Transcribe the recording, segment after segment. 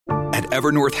At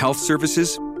Evernorth Health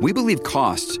Services, we believe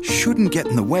costs shouldn't get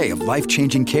in the way of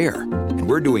life-changing care, and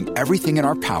we're doing everything in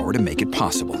our power to make it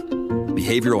possible.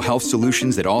 Behavioral health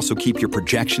solutions that also keep your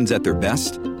projections at their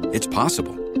best? It's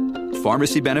possible.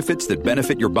 Pharmacy benefits that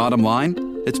benefit your bottom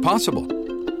line? It's possible.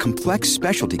 Complex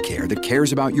specialty care that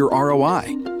cares about your ROI?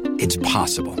 It's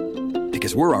possible.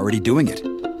 Because we're already doing it.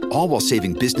 All while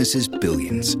saving businesses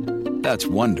billions. That's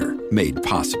Wonder made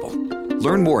possible.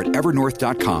 Learn more at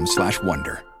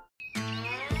evernorth.com/wonder.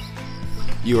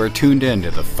 You are tuned in to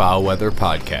the Foul Weather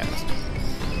Podcast,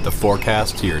 the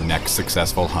forecast to your next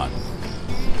successful hunt.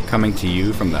 Coming to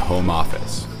you from the home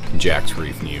office, Jack's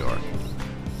Reef, New York.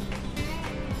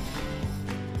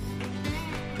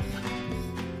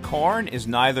 Corn is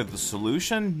neither the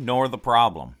solution nor the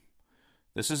problem.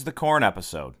 This is the corn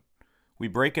episode. We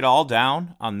break it all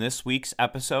down on this week's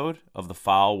episode of the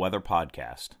Foul Weather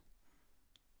Podcast.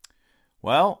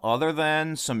 Well, other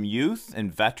than some youth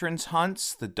and veterans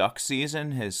hunts, the duck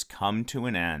season has come to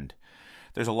an end.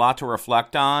 There's a lot to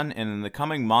reflect on, and in the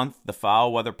coming month, the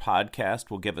Foul Weather Podcast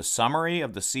will give a summary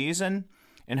of the season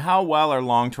and how well our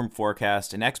long-term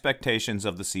forecast and expectations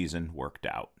of the season worked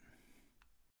out.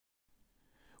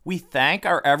 We thank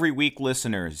our every week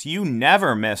listeners. You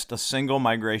never missed a single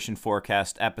migration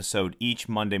forecast episode each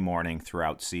Monday morning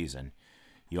throughout season.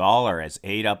 You all are as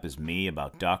ate up as me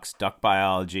about ducks, duck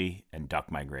biology, and duck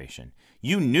migration.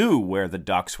 You knew where the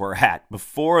ducks were at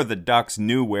before the ducks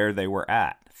knew where they were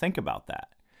at. Think about that.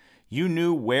 You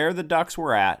knew where the ducks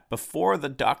were at before the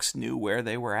ducks knew where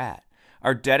they were at.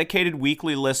 Our dedicated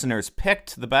weekly listeners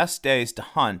picked the best days to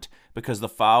hunt because the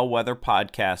Foul Weather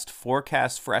Podcast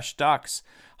forecasts fresh ducks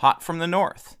hot from the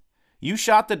north. You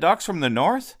shot the ducks from the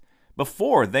north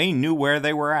before they knew where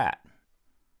they were at.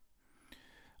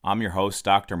 I'm your host,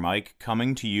 Dr. Mike,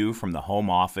 coming to you from the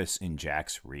home office in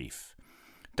Jack's Reef.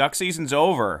 Duck season's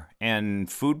over,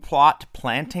 and food plot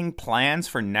planting plans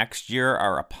for next year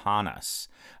are upon us.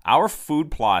 Our food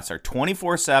plots are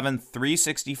 24/7,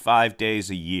 365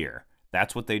 days a year.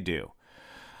 That's what they do.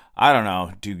 I don't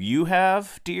know, do you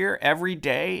have deer every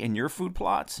day in your food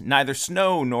plots? Neither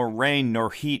snow, nor rain,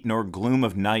 nor heat, nor gloom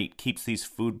of night keeps these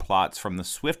food plots from the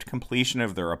swift completion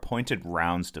of their appointed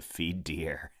rounds to feed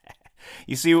deer.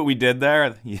 You see what we did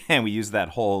there? Yeah, we used that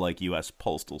whole U.S.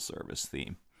 Postal Service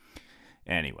theme.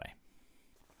 Anyway,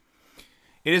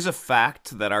 it is a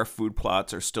fact that our food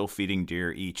plots are still feeding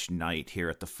deer each night here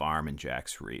at the farm in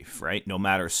Jack's Reef, right? No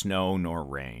matter snow nor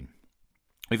rain.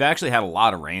 We've actually had a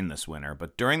lot of rain this winter,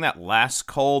 but during that last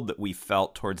cold that we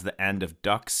felt towards the end of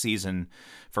duck season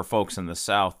for folks in the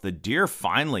south, the deer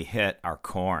finally hit our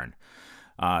corn.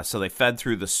 So they fed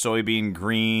through the soybean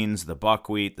greens, the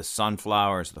buckwheat, the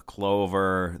sunflowers, the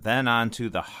clover, then onto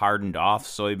the hardened off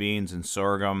soybeans and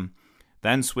sorghum,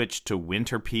 then switched to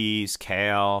winter peas,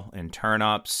 kale, and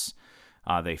turnips.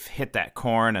 They've hit that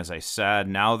corn, as I said.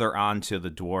 Now they're on to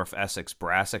the dwarf Essex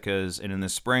brassicas, and in the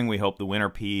spring we hope the winter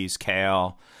peas,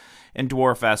 kale, and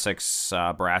dwarf Essex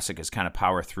brassicas kind of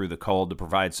power through the cold to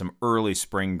provide some early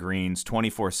spring greens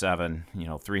 24/7,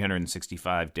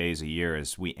 365 days a year,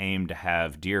 as we aim to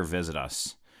have deer visit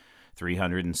us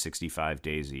 365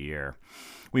 days a year.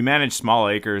 We manage small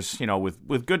acres,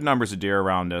 with good numbers of deer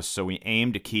around us, so we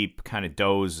aim to keep kind of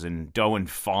doe and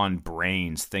fawn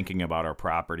brains thinking about our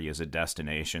property as a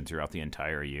destination throughout the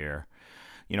entire year.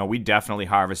 We definitely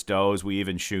harvest does. We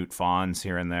even shoot fawns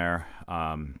here and there.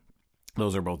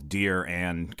 Those are both deer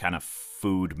and kind of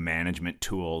food management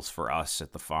tools for us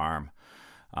at the farm.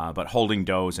 But holding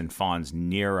does and fawns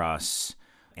near us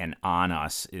and on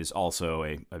us is also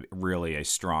a really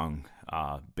strong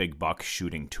big buck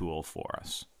shooting tool for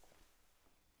us.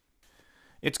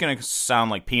 It's going to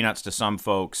sound like peanuts to some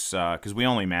folks because we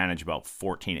only manage about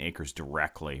 14 acres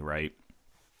directly, right?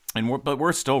 But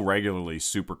we're still regularly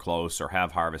super close or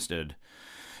have harvested,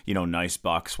 nice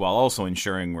bucks, while also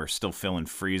ensuring we're still filling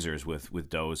freezers with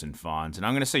does and fawns. And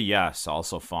I'm going to say yes,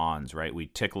 also fawns, right? We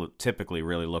typically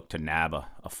really look to nab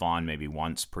a fawn maybe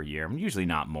once per year, usually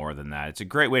not more than that. It's a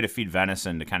great way to feed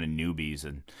venison to kind of newbies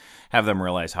and have them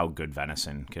realize how good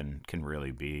venison can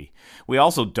really be. We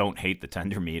also don't hate the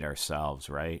tender meat ourselves,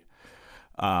 right?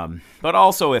 But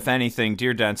also, if anything,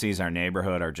 deer densities in our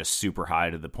neighborhood are just super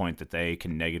high to the point that they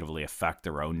can negatively affect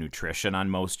their own nutrition on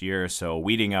most years, so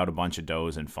weeding out a bunch of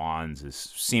does and fawns is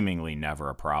seemingly never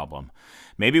a problem.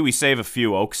 Maybe we save a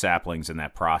few oak saplings in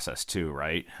that process too,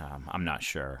 right? I'm not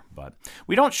sure, but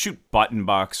we don't shoot button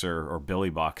bucks or billy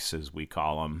bucks, as we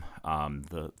call them.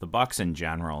 The bucks in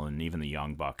general, and even the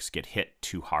young bucks, get hit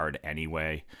too hard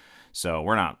anyway. So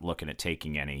we're not looking at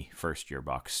taking any first-year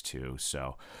bucks, too.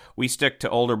 So we stick to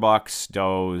older bucks,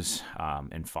 does,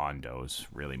 and fawn does,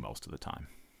 really most of the time.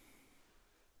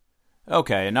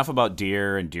 Okay, enough about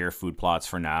deer and deer food plots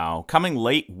for now. Coming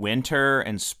late winter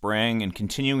and spring and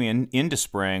continuing into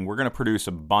spring, we're going to produce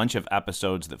a bunch of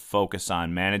episodes that focus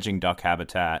on managing duck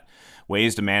habitat,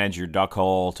 ways to manage your duck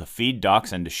hole, to feed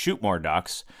ducks and to shoot more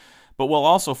ducks. But we'll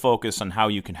also focus on how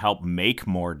you can help make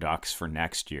more ducks for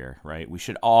next year, right? We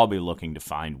should all be looking to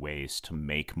find ways to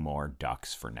make more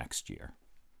ducks for next year.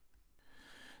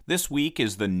 This week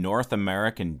is the North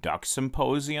American Duck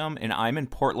Symposium, and I'm in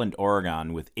Portland,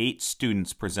 Oregon, with 8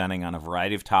 students presenting on a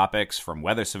variety of topics, from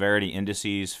weather severity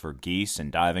indices for geese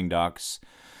and diving ducks,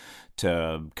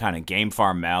 to kind of game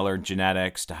farm mallard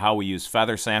genetics, to how we use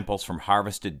feather samples from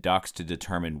harvested ducks to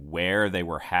determine where they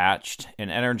were hatched,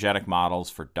 and energetic models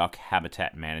for duck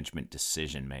habitat management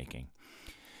decision making.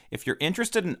 If you're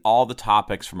interested in all the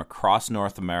topics from across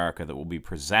North America that will be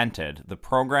presented, the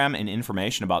program and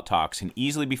information about talks can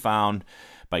easily be found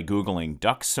by Googling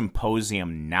Duck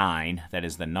Symposium 9, that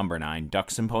is the number 9,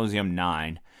 Duck Symposium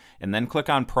 9, and then click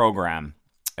on Program.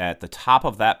 At the top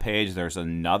of that page, there's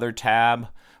another tab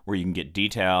where you can get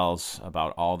details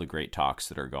about all the great talks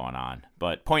that are going on.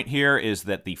 But point here is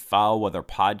that the Foul Weather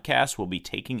Podcast will be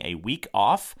taking a week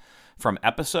off from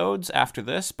episodes after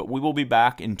this, but we will be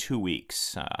back in 2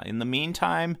 weeks. In the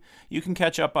meantime, you can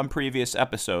catch up on previous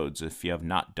episodes if you have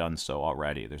not done so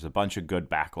already. There's a bunch of good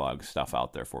backlog stuff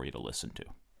out there for you to listen to.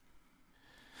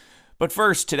 But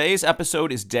first, today's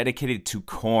episode is dedicated to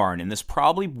corn, and this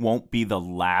probably won't be the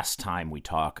last time we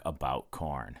talk about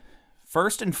corn.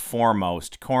 First and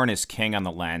foremost, corn is king on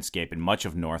the landscape in much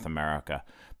of North America,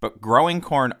 but growing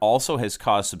corn also has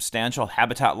caused substantial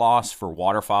habitat loss for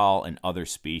waterfowl and other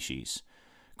species.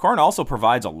 Corn also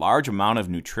provides a large amount of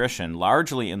nutrition,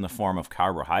 largely in the form of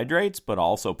carbohydrates, but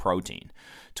also protein,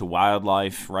 to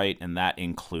wildlife, right? And that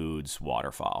includes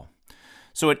waterfowl.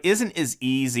 So it isn't as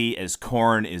easy as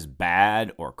corn is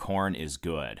bad or corn is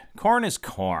good. Corn is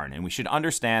corn, and we should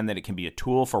understand that it can be a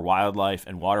tool for wildlife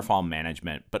and waterfowl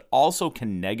management, but also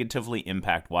can negatively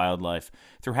impact wildlife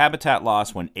through habitat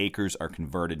loss when acres are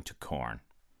converted to corn.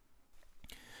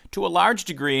 To a large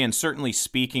degree, and certainly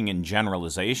speaking in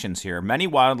generalizations here, many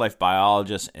wildlife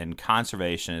biologists and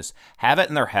conservationists have it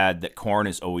in their head that corn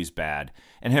is always bad,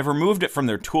 and have removed it from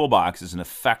their toolbox as an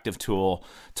effective tool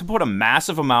to put a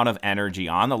massive amount of energy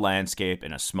on the landscape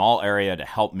in a small area to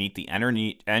help meet the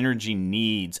energy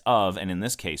needs of, and in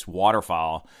this case,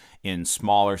 waterfowl in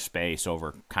smaller space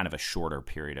over kind of a shorter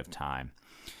period of time.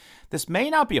 This may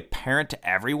not be apparent to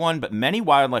everyone, but many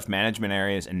wildlife management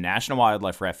areas and national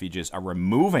wildlife refuges are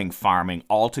removing farming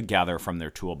altogether from their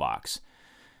toolbox.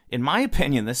 In my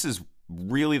opinion, this is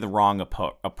really the wrong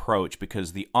approach,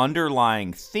 because the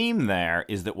underlying theme there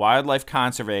is that wildlife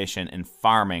conservation and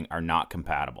farming are not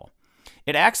compatible.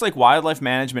 It acts like wildlife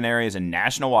management areas and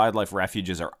national wildlife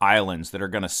refuges are islands that are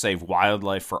going to save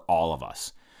wildlife for all of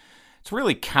us. It's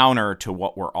really counter to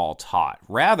what we're all taught.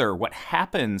 Rather, what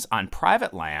happens on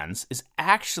private lands is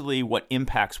actually what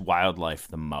impacts wildlife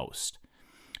the most.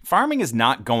 Farming is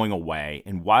not going away,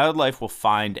 and wildlife will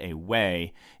find a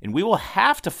way, and we will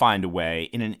have to find a way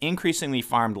in an increasingly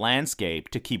farmed landscape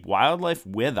to keep wildlife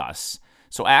with us.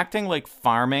 So acting like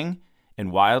farming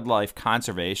and wildlife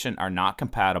conservation are not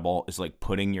compatible is like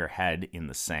putting your head in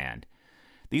the sand.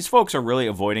 These folks are really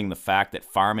avoiding the fact that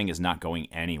farming is not going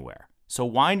anywhere. So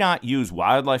why not use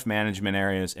wildlife management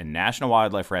areas and national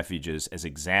wildlife refuges as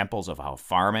examples of how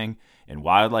farming and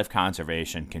wildlife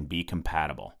conservation can be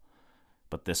compatible?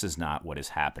 But this is not what is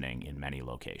happening in many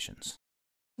locations.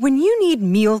 When you need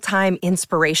mealtime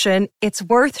inspiration, it's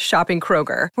worth shopping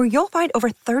Kroger, where you'll find over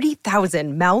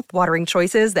 30,000 mouth-watering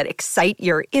choices that excite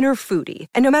your inner foodie.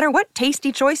 And no matter what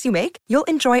tasty choice you make, you'll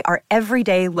enjoy our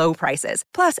everyday low prices,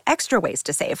 plus extra ways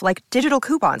to save, like digital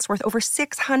coupons worth over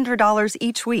 $600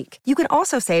 each week. You can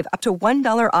also save up to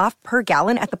 $1 off per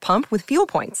gallon at the pump with fuel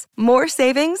points. More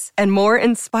savings and more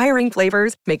inspiring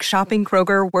flavors make shopping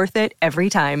Kroger worth it every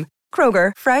time.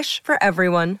 Kroger, fresh for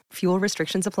everyone. Fuel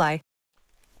restrictions apply.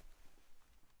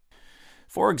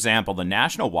 For example, the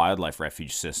National Wildlife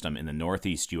Refuge System in the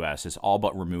Northeast U.S. has all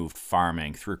but removed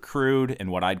farming through crude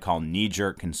and what I'd call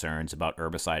knee-jerk concerns about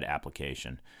herbicide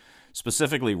application,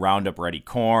 specifically Roundup-Ready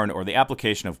corn or the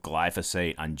application of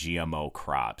glyphosate on GMO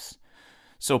crops.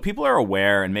 So people are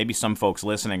aware, and maybe some folks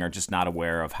listening are just not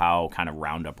aware of how kind of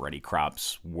Roundup-Ready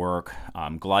crops work.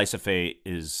 Glyphosate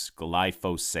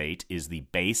is the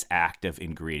base active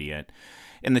ingredient.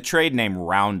 And the trade name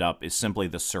Roundup is simply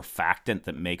the surfactant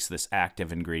that makes this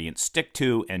active ingredient stick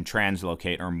to and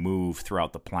translocate or move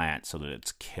throughout the plant so that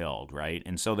it's killed, right?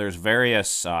 And so there's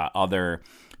various other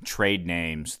trade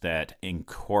names that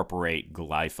incorporate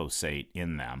glyphosate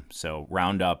in them. So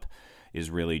Roundup is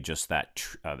really just that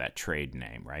trade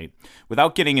name, right?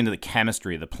 Without getting into the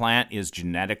chemistry, the plant is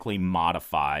genetically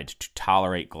modified to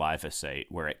tolerate glyphosate,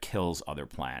 where it kills other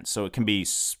plants. So it can be,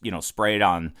 sprayed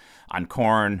on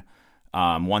corn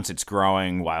once it's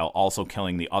growing, while also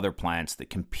killing the other plants that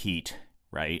compete,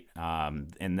 right?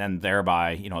 And then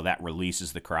thereby, that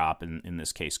releases the crop, in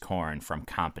this case corn, from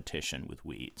competition with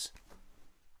weeds.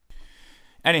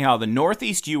 Anyhow, the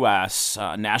Northeast U.S.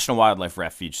 National Wildlife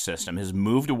Refuge System has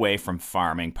moved away from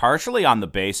farming, partially on the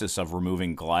basis of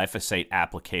removing glyphosate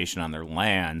application on their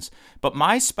lands. But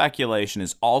my speculation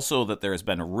is also that there has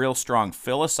been a real strong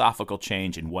philosophical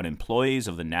change in what employees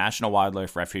of the National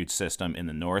Wildlife Refuge System in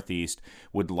the Northeast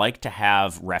would like to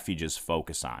have refuges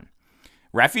focus on.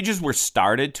 Refuges were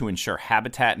started to ensure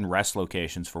habitat and rest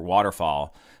locations for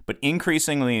waterfowl, but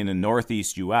increasingly in the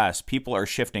Northeast U.S., people are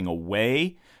shifting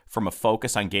away from a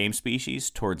focus on game species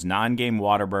towards non-game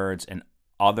water birds and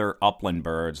other upland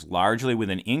birds, largely with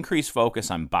an increased focus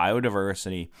on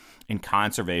biodiversity and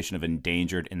conservation of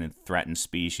endangered and threatened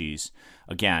species,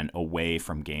 again, away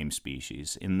from game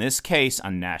species. In this case,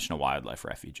 on national wildlife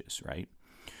refuges, right?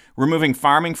 Removing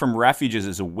farming from refuges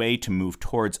is a way to move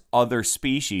towards other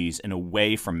species and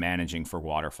away from managing for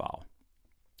waterfowl.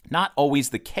 Not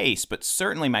always the case, but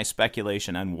certainly my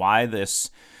speculation on why this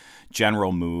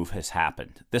general move has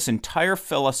happened. This entire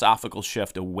philosophical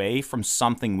shift away from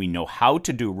something we know how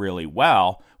to do really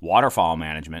well, waterfowl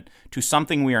management, to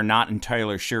something we are not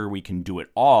entirely sure we can do at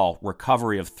all,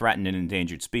 recovery of threatened and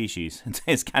endangered species,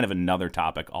 is kind of another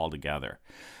topic altogether.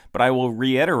 But I will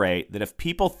reiterate that if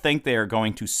people think they are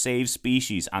going to save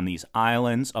species on these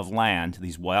islands of land,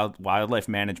 these wildlife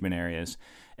management areas,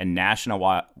 and national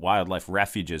wildlife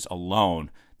refuges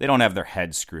alone, they don't have their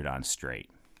heads screwed on straight.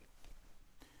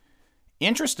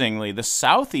 Interestingly, the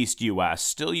Southeast U.S.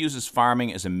 still uses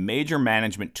farming as a major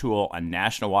management tool on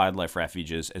national wildlife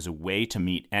refuges as a way to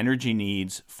meet energy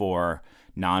needs for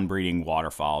non-breeding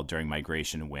waterfowl during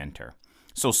migration and winter.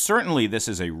 So certainly this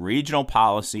is a regional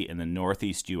policy in the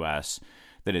Northeast U.S.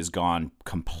 that has gone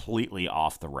completely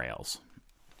off the rails.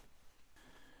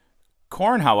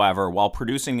 Corn, however, while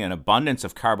producing an abundance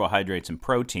of carbohydrates and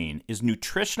protein, is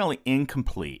nutritionally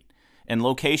incomplete, and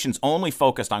locations only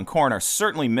focused on corn are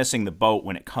certainly missing the boat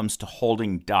when it comes to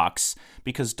holding ducks,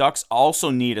 because ducks also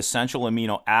need essential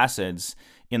amino acids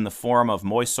in the form of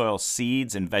moist soil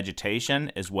seeds and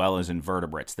vegetation, as well as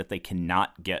invertebrates that they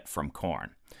cannot get from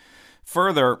corn.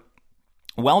 Further,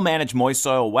 well-managed moist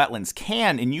soil wetlands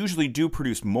can and usually do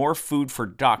produce more food for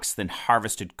ducks than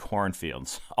harvested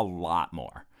cornfields, a lot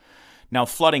more. Now,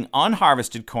 flooding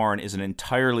unharvested corn is an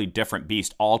entirely different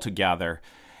beast altogether,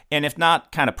 and if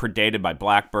not kind of predated by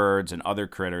blackbirds and other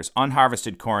critters,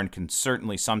 unharvested corn can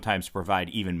certainly sometimes provide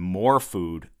even more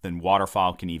food than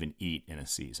waterfowl can even eat in a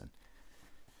season.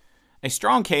 A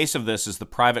strong case of this is the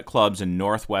private clubs in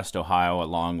northwest Ohio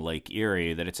along Lake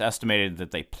Erie that it's estimated that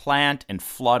they plant and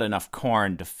flood enough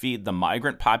corn to feed the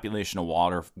migrant population of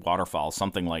waterfowl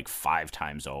something like 5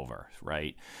 times over,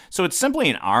 right? So it's simply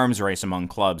an arms race among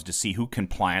clubs to see who can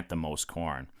plant the most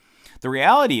corn. The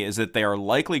reality is that they are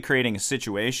likely creating a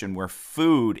situation where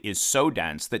food is so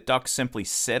dense that ducks simply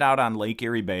sit out on Lake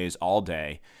Erie bays all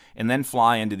day and then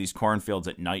fly into these cornfields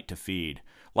at night to feed,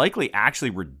 likely actually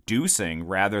reducing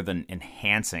rather than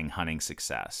enhancing hunting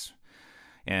success.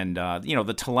 And,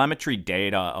 the telemetry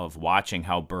data of watching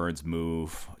how birds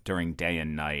move during day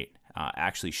and night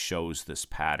actually shows this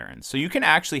pattern. So you can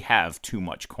actually have too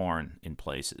much corn in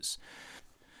places.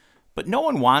 But no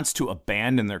one wants to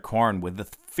abandon their corn with the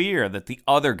fear that the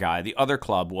other guy, the other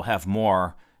club, will have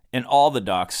more and all the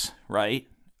ducks, right?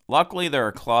 Luckily, there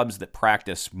are clubs that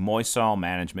practice moist soil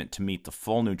management to meet the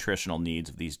full nutritional needs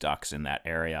of these ducks in that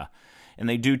area, and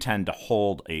they do tend to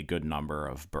hold a good number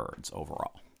of birds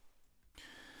overall.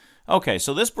 Okay,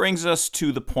 so this brings us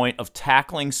to the point of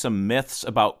tackling some myths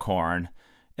about corn,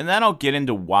 and then I'll get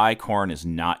into why corn is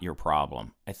not your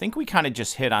problem. I think we kind of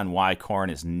just hit on why corn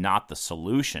is not the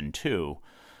solution, too,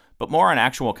 but more on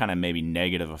actual kind of maybe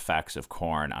negative effects of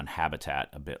corn on habitat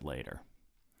a bit later.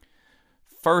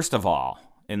 First of all,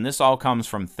 and this all comes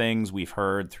from things we've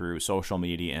heard through social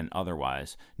media and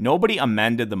otherwise, nobody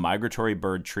amended the Migratory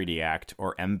Bird Treaty Act,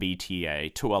 or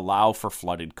MBTA, to allow for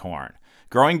flooded corn.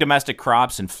 Growing domestic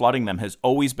crops and flooding them has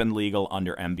always been legal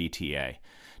under MBTA.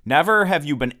 Never have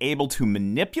you been able to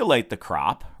manipulate the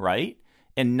crop, right?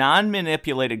 And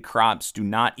non-manipulated crops do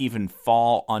not even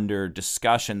fall under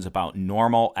discussions about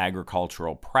normal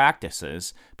agricultural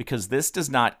practices, because this does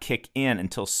not kick in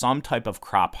until some type of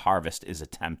crop harvest is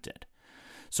attempted.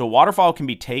 So waterfowl can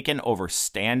be taken over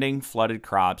standing flooded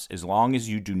crops as long as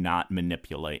you do not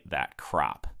manipulate that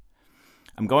crop.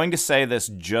 I'm going to say this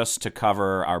just to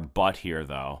cover our butt here,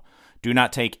 though. Do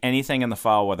not take anything in the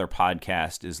Foul Weather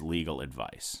podcast as legal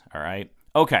advice, all right?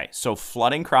 Okay, so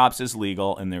flooding crops is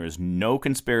legal, and there is no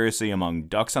conspiracy among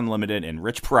Ducks Unlimited and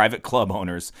rich private club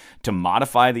owners to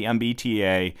modify the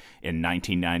MBTA in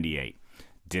 1998.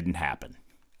 Didn't happen.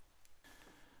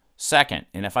 Second,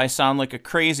 and if I sound like a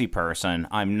crazy person,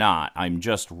 I'm not. I'm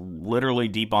just literally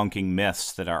debunking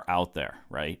myths that are out there,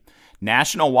 right?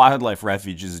 National wildlife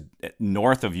refuges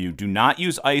north of you do not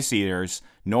use ice eaters,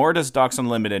 nor does Ducks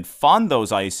Unlimited fund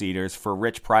those ice eaters for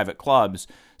rich private clubs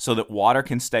so that water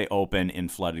can stay open in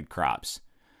flooded crops.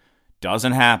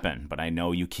 Doesn't happen, but I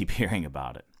know you keep hearing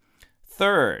about it.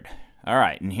 Third, all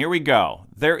right, and here we go.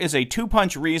 There is a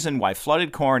two-punch reason why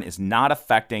flooded corn is not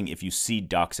affecting if you see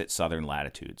ducks at southern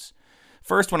latitudes.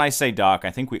 First, when I say duck,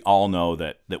 I think we all know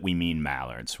that we mean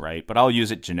mallards, right? But I'll use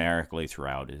it generically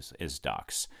throughout as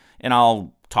ducks. And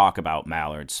I'll talk about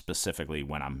mallards specifically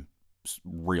when I'm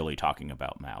really talking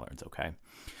about mallards, okay?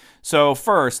 So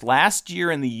first, last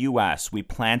year in the U.S., we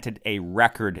planted a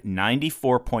record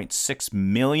 94.6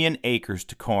 million acres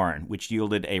to corn, which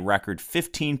yielded a record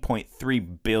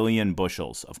 15.3 billion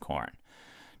bushels of corn.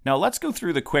 Now let's go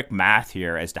through the quick math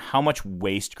here as to how much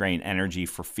waste grain energy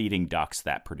for feeding ducks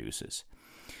that produces.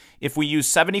 If we use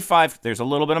 75, there's a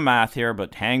little bit of math here,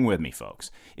 but hang with me,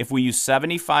 folks. If we use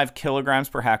 75 kilograms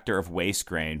per hectare of waste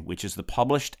grain, which is the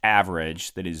published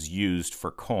average that is used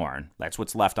for corn, that's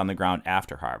what's left on the ground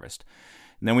after harvest.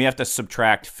 And then we have to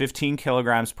subtract 15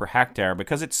 kilograms per hectare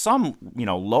because it's some,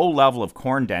 low level of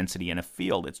corn density in a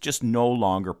field. It's just no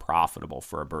longer profitable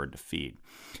for a bird to feed.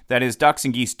 That is, ducks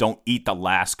and geese don't eat the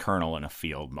last kernel in a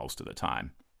field most of the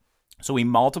time. So we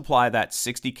multiply that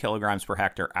 60 kilograms per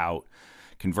hectare out,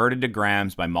 converted to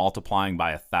grams by multiplying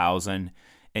by 1,000,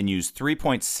 and use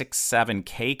 3.67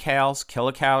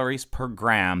 kilocalories per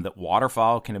gram that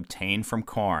waterfowl can obtain from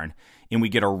corn, and we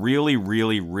get a really,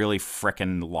 really, really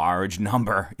frickin' large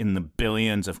number in the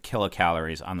billions of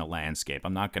kilocalories on the landscape.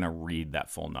 I'm not going to read that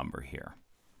full number here.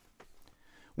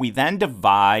 We then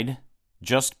divide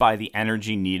just by the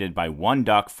energy needed by one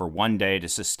duck for one day to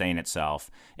sustain itself.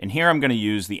 And here I'm going to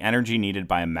use the energy needed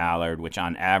by a mallard, which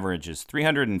on average is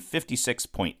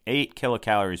 356.8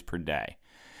 kilocalories per day.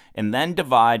 And then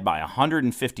divide by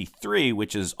 153,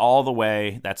 which is all the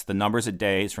way, that's the numbers of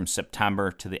days from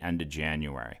September to the end of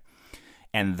January.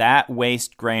 And that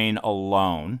waste grain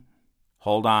alone,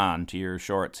 hold on to your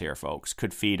shorts here, folks,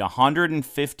 could feed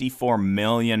 154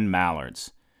 million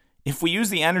mallards. If we use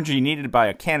the energy needed by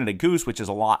a Canada goose, which is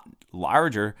a lot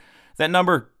larger, that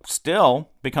number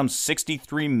still becomes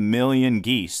 63 million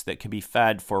geese that could be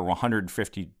fed for a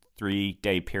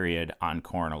 153-day period on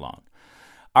corn alone.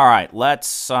 All right,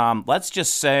 let's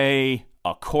just say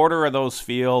a quarter of those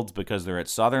fields, because they're at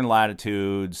southern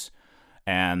latitudes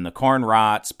and the corn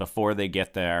rots before they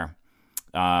get there.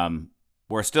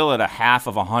 We're still at a half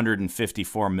of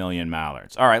 154 million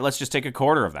mallards. All right, let's just take a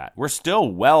quarter of that. We're still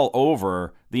well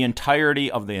over the entirety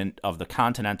of the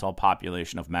continental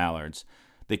population of mallards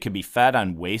that could be fed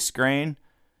on waste grain,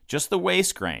 just the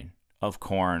waste grain of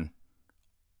corn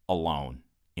alone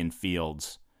in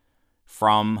fields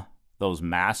from those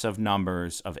massive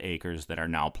numbers of acres that are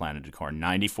now planted to corn.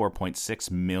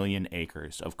 94.6 million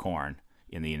acres of corn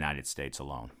in the United States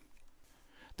alone.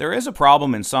 There is a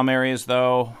problem in some areas,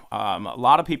 though. A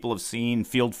lot of people have seen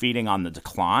field feeding on the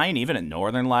decline, even at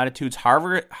northern latitudes.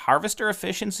 Harvester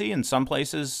efficiency in some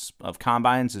places of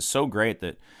combines is so great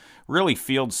that really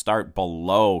fields start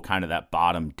below kind of that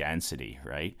bottom density,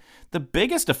 right? The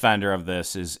biggest offender of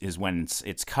this is when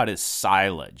it's cut as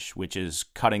silage, which is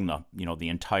cutting the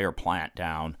entire plant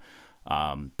down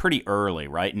pretty early,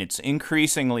 right? And it's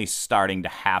increasingly starting to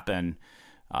happen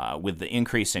with the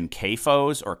increase in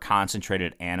CAFOs, or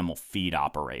concentrated animal feed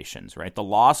operations, right? The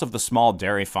loss of the small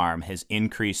dairy farm has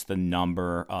increased the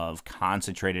number of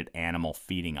concentrated animal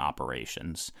feeding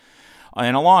operations.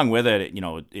 And along with it,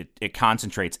 it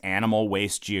concentrates animal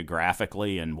waste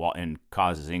geographically and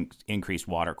causes increased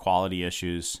water quality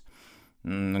issues.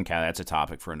 Okay, that's a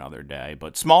topic for another day.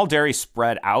 But small dairy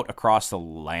spread out across the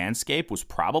landscape was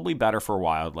probably better for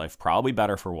wildlife, probably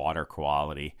better for water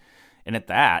quality. And at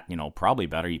that, probably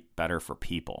better for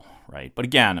people, right? But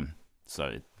again,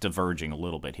 so diverging a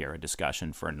little bit here, a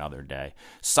discussion for another day.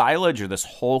 Silage, or this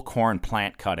whole corn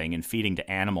plant cutting and feeding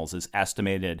to animals, is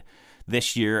estimated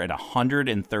this year at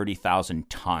 130,000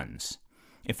 tons.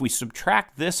 If we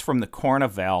subtract this from the corn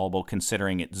available,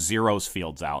 considering it zeroes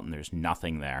fields out and there's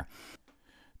nothing there,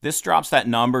 this drops that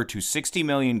number to 60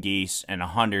 million geese and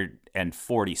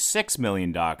 146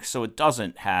 million ducks, so it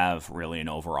doesn't have really an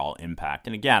overall impact.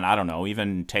 And again, I don't know,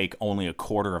 even take only a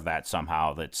quarter of that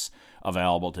somehow that's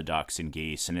available to ducks and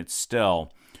geese, and it's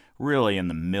still really in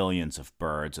the millions of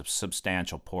birds. A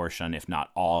substantial portion, if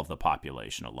not all of the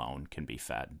population alone, can be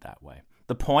fed that way.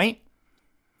 The point?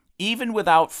 Even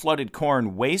without flooded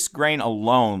corn, waste grain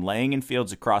alone laying in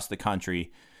fields across the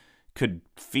country could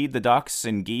feed the ducks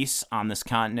and geese on this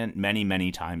continent many,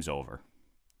 many times over.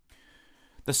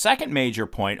 The second major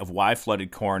point of why flooded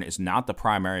corn is not the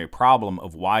primary problem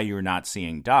of why you're not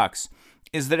seeing ducks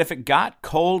is that if it got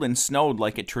cold and snowed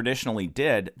like it traditionally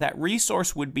did, that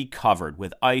resource would be covered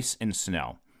with ice and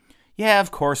snow. Yeah,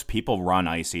 of course, people run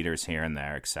ice eaters here and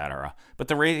there, etc. But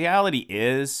the reality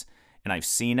is, and I've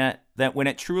seen it, that when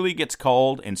it truly gets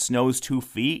cold and snows 2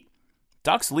 feet,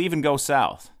 ducks leave and go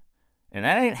south. And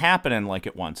that ain't happening like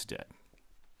it once did.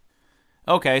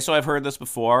 Okay, so I've heard this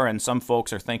before, and some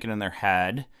folks are thinking in their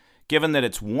head, given that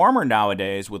it's warmer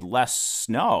nowadays with less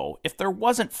snow, if there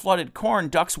wasn't flooded corn,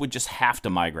 ducks would just have to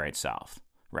migrate south,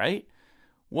 right?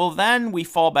 Well, then we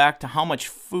fall back to how much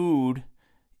food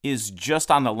is just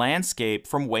on the landscape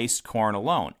from waste corn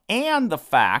alone, and the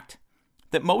fact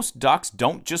that most ducks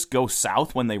don't just go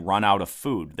south when they run out of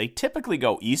food. They typically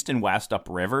go east and west up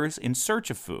rivers in search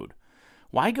of food.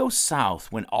 Why go south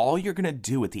when all you're going to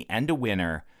do at the end of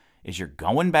winter is you're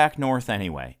going back north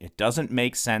anyway? It doesn't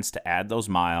make sense to add those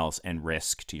miles and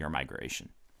risk to your migration.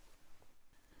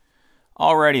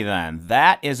 Alrighty then,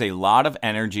 that is a lot of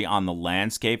energy on the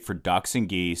landscape for ducks and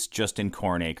geese just in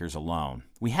corn acres alone.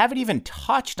 We haven't even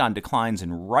touched on declines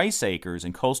in rice acres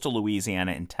in coastal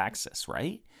Louisiana and Texas,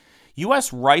 right?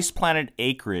 U.S. rice planted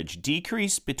acreage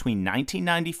decreased between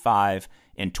 1995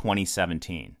 and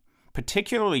 2017.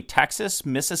 Particularly Texas,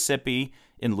 Mississippi,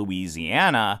 and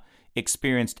Louisiana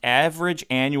experienced average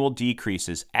annual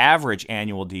decreases of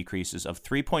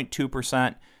 3.2%,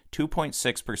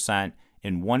 2.6%,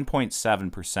 and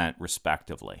 1.7%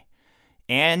 respectively.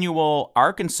 Annual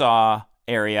Arkansas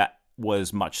area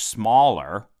was much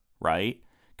smaller, right?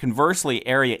 Conversely,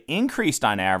 area increased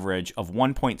on average of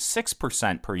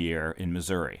 1.6% per year in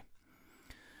Missouri.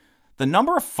 The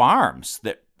number of farms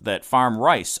that farm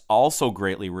rice also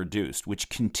greatly reduced, which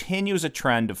continues a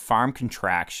trend of farm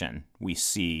contraction we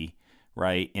see,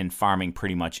 right, in farming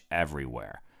pretty much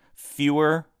everywhere.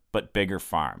 Fewer but bigger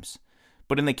farms.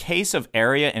 But in the case of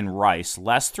area and rice,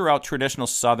 less throughout traditional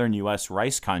southern U.S.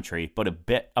 rice country, but a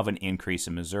bit of an increase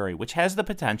in Missouri, which has the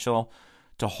potential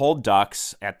to hold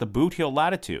ducks at the Boot Heel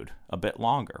latitude a bit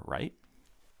longer, right?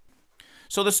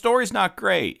 So the story's not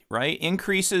great, right?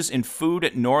 Increases in food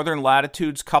at northern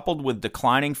latitudes coupled with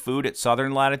declining food at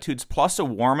southern latitudes, plus a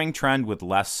warming trend with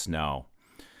less snow.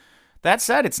 That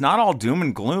said, it's not all doom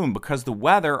and gloom because the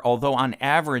weather, although on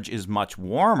average is much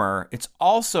warmer, it's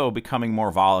also becoming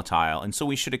more volatile. And so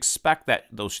we should expect that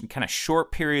those kind of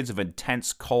short periods of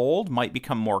intense cold might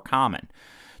become more common.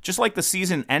 Just like the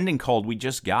season-ending cold we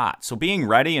just got. So being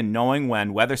ready and knowing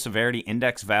when weather severity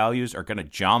index values are going to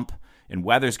jump and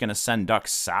weather's going to send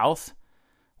ducks south,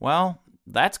 well,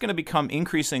 that's going to become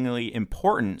increasingly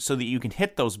important so that you can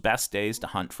hit those best days to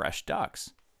hunt fresh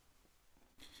ducks.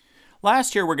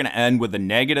 Last year, we're going to end with the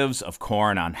negatives of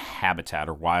corn on habitat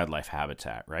or wildlife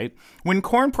habitat, right? When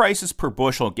corn prices per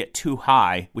bushel get too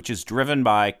high, which is driven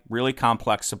by really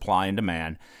complex supply and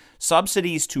demand,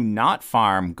 subsidies to not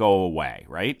farm go away,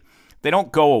 right? They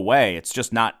don't go away. It's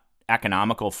just not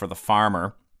economical for the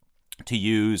farmer to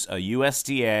use a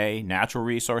USDA, Natural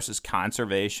Resources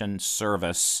Conservation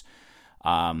Service,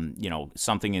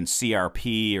 something in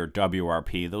CRP or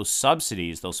WRP. Those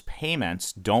subsidies, those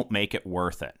payments don't make it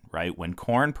worth it, right? When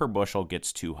corn per bushel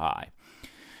gets too high.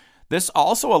 This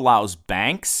also allows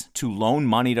banks to loan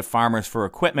money to farmers for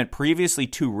equipment previously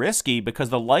too risky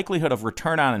because the likelihood of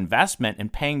return on investment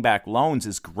and paying back loans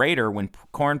is greater when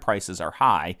corn prices are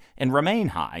high and remain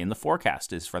high, and the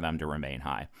forecast is for them to remain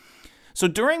high. So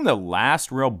during the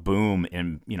last real boom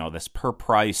in, this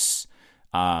price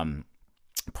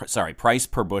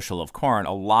per bushel of corn,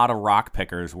 a lot of rock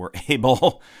pickers were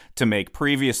able to make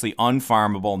previously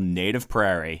unfarmable native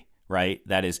prairie, right?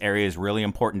 That is areas really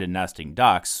important to nesting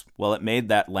ducks. Well, it made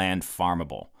that land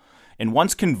farmable. And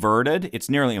once converted, it's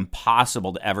nearly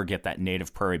impossible to ever get that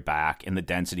native prairie back and the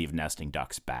density of nesting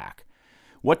ducks back.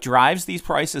 What drives these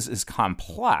prices is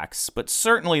complex, but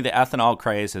certainly the ethanol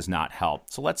craze has not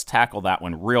helped. So let's tackle that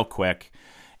one real quick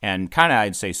and kind of,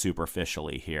 I'd say,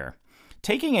 superficially here.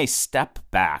 Taking a step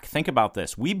back, think about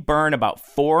this. We burn about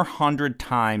 400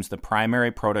 times the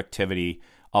primary productivity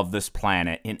of this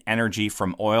planet in energy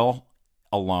from oil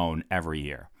alone every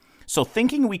year. So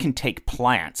thinking we can take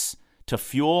plants to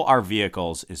fuel our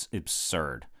vehicles is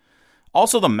absurd.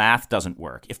 Also, the math doesn't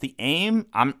work. If the aim,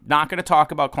 I'm not going to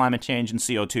talk about climate change and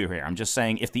CO2 here. I'm just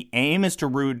saying if the aim is to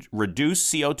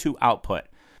reduce CO2 output,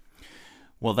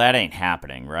 well, that ain't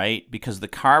happening, right? Because the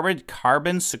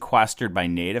carbon sequestered by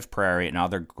native prairie and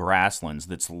other grasslands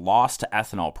that's lost to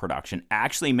ethanol production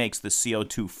actually makes the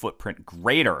CO2 footprint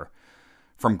greater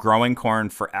from growing corn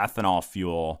for ethanol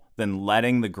fuel than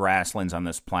letting the grasslands on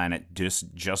this planet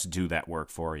just do that work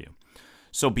for you.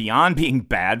 So beyond being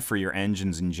bad for your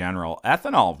engines in general,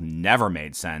 ethanol never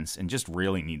made sense and just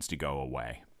really needs to go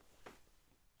away.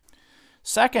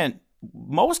 Second,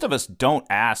 most of us don't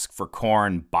ask for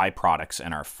corn byproducts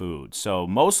in our food. So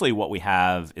mostly what we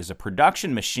have is a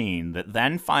production machine that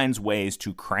then finds ways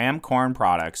to cram corn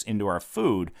products into our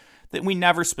food that we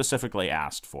never specifically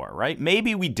asked for, right?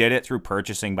 Maybe we did it through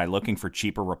purchasing by looking for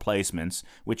cheaper replacements,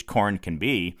 which corn can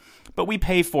be, but we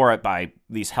pay for it by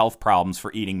these health problems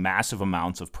for eating massive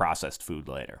amounts of processed food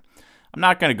later. I'm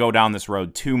not going to go down this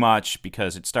road too much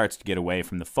because it starts to get away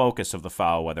from the focus of the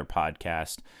Foul Weather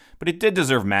podcast, but it did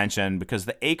deserve mention because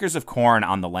the acres of corn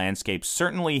on the landscape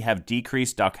certainly have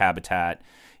decreased duck habitat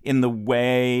in the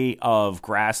way of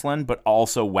grassland, but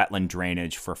also wetland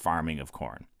drainage for farming of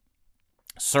corn.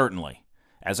 Certainly,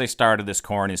 as I started, this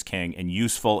corn is king and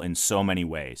useful in so many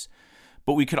ways,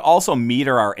 but we could also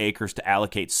meter our acres to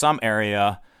allocate some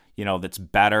area, that's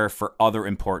better for other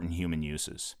important human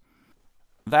uses.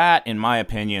 That, in my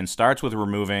opinion, starts with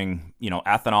removing,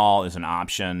 ethanol as an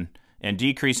option and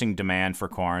decreasing demand for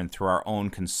corn through our own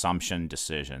consumption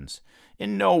decisions.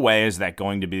 In no way is that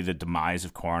going to be the demise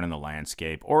of corn in the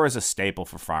landscape or as a staple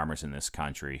for farmers in this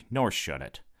country, nor should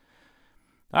it.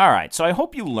 All right, so I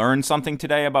hope you learned something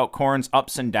today about corn's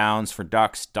ups and downs for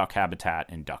ducks, duck habitat,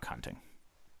 and duck hunting.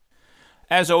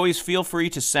 As always, feel free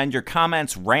to send your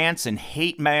comments, rants, and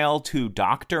hate mail to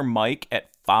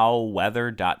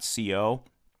drmike@foulweather.co.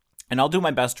 And I'll do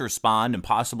my best to respond and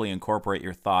possibly incorporate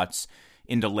your thoughts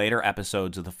into later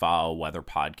episodes of the Foul Weather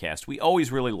podcast. We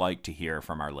always really like to hear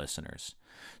from our listeners.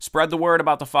 Spread the word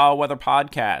about the Foul Weather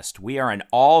podcast. We are an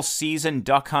all-season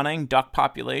duck hunting, duck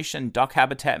population, duck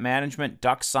habitat management,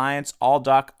 duck science, all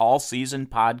duck, all-season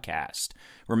podcast.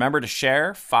 Remember to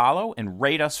share, follow, and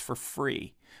rate us for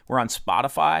free. We're on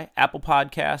Spotify, Apple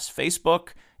Podcasts, Facebook,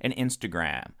 and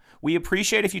Instagram. We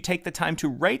appreciate if you take the time to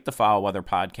rate the Foul Weather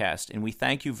podcast, and we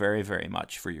thank you very, very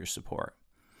much for your support.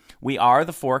 We are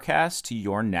the forecast to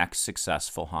your next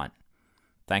successful hunt.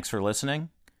 Thanks for listening,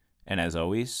 and as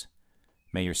always,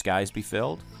 may your skies be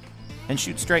filled, and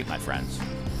shoot straight, my friends.